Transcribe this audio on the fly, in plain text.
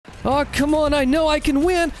Oh, come on, I know I can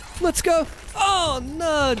win. Let's go. Oh,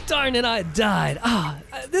 no, darn it, I died.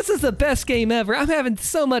 This is the best game ever. I'm having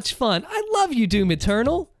so much fun. I love you, Doom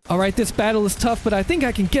Eternal. All right, this battle is tough, but I think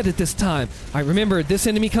I can get it this time. All right, remember, this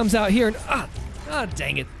enemy comes out here and,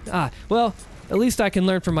 dang it. Well, at least I can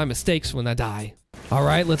learn from my mistakes when I die. All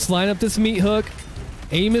right, let's line up this meat hook.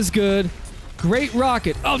 Aim is good. Great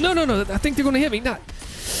rocket. Oh, no. I think they're going to hit me. Not.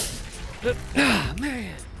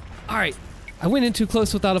 Man. All right. I went in too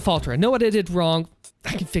close without a falter. I know what I did wrong.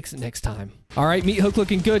 I can fix it next time. All right, meat hook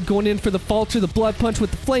looking good. Going in for the falter, the blood punch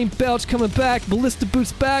with the flame belch coming back. Ballista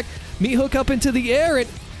boost back. Meat hook up into the air. And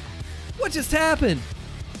what just happened?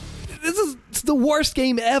 This is the worst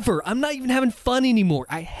game ever. I'm not even having fun anymore.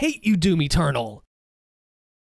 I hate you, Doom Eternal.